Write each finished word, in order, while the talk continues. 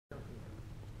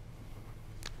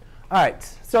All right,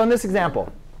 so in this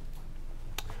example,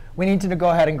 we need to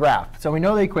go ahead and graph. So we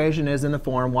know the equation is in the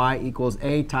form y equals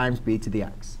a times b to the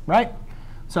x, right?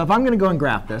 So if I'm going to go and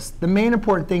graph this, the main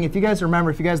important thing, if you guys remember,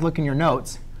 if you guys look in your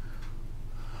notes,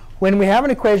 when we have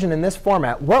an equation in this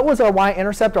format, what was our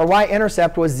y-intercept? Our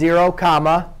y-intercept was 0,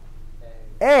 comma,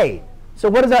 a. So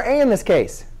what is our a in this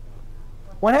case?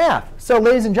 1/2. So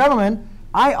ladies and gentlemen,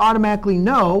 I automatically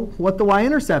know what the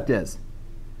y-intercept is.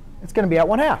 It's going to be at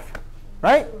 1/2,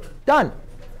 right? Done.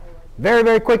 Very,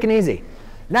 very quick and easy.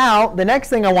 Now, the next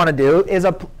thing I want to do is,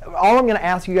 all I'm going to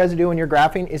ask you guys to do when you're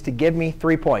graphing is to give me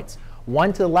 3 points.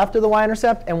 One to the left of the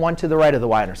y-intercept and one to the right of the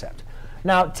y-intercept.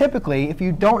 Now, typically, if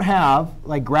you don't have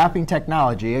like graphing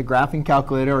technology, a graphing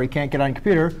calculator, or you can't get on a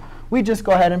computer, we just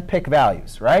go ahead and pick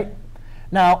values, right?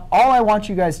 Now, all I'm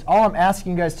asking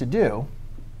you guys to do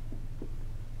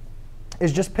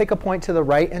is just pick a point to the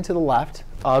right and to the left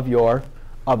of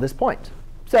this point.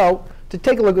 So to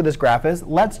take a look at this graph is,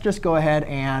 let's just go ahead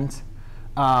and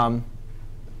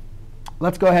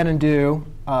do,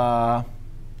 I'll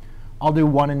do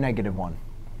 1 and -1.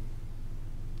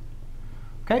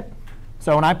 OK?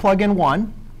 So when I plug in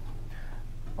 1,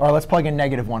 or let's plug in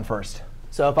 -1 first.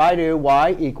 So if I do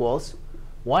y equals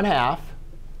 1/2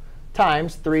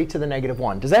 times 3 to the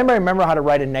 -1. Does anybody remember how to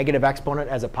write a negative exponent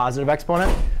as a positive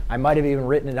exponent? I might have even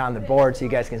written it on the board so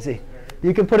you guys can see.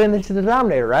 You can put it into the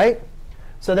denominator, right?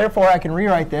 So therefore, I can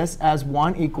rewrite this as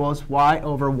 1 equals y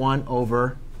over 1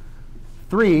 over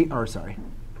 3. Or sorry.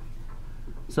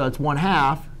 So it's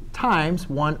 1/2 times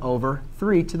 1 over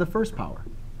 3 to the first power.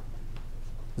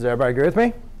 Does everybody agree with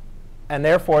me? And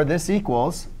therefore, this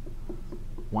equals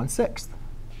 1/6.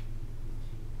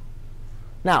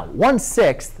 Now,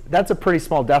 1/6, that's a pretty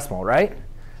small decimal, right?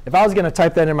 If I was going to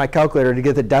type that in my calculator to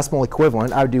get the decimal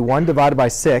equivalent, I would do 1 divided by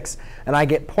 6, and I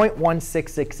get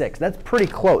 0.1666. That's pretty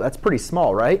close. That's pretty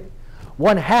small, right?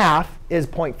 1/2 is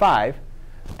 0.5.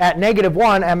 At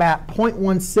 -1, I'm at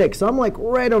 0.16. So I'm like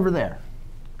right over there.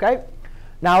 OK?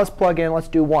 Now let's plug in. Let's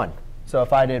do 1. So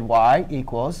if I did y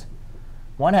equals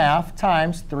 1/2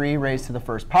 times 3 raised to the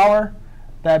first power,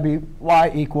 that'd be y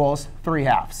equals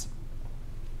 3/2.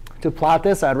 To plot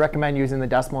this, I'd recommend using the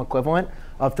decimal equivalent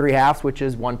of 3/2, which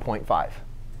is 1.5.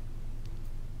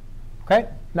 OK?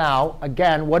 Now,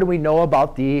 again, what do we know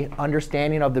about the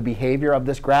understanding of the behavior of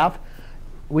this graph?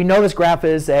 We know this graph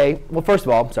is well, first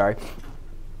of all, sorry.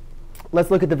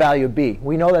 Let's look at the value of b.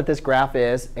 We know that this graph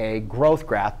is a growth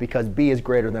graph because b is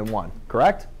greater than 1.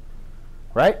 Correct?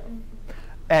 Right?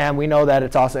 And we know that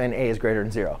it's also a is greater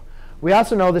than 0. We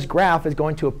also know this graph is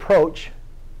going to approach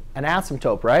an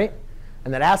asymptote, right?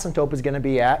 And that asymptote is going to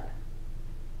be at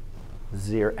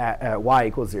y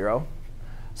equals 0.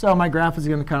 So my graph is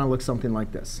going to kind of look something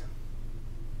like this.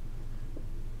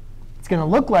 It's going to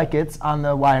look like it's on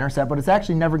the y-intercept, but it's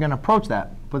actually never going to approach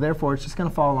that. But therefore, it's just going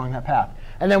to follow along that path.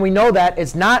 And then we know that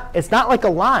it's not like a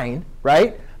line,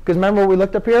 right? Because remember what we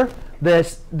looked up here?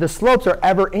 The slopes are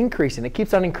ever increasing. It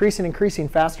keeps on increasing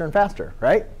faster and faster,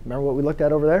 right? Remember what we looked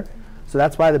at over there? So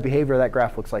that's why the behavior of that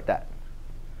graph looks like that.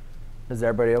 Is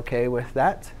everybody OK with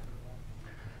that?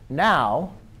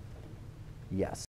 Now, yes.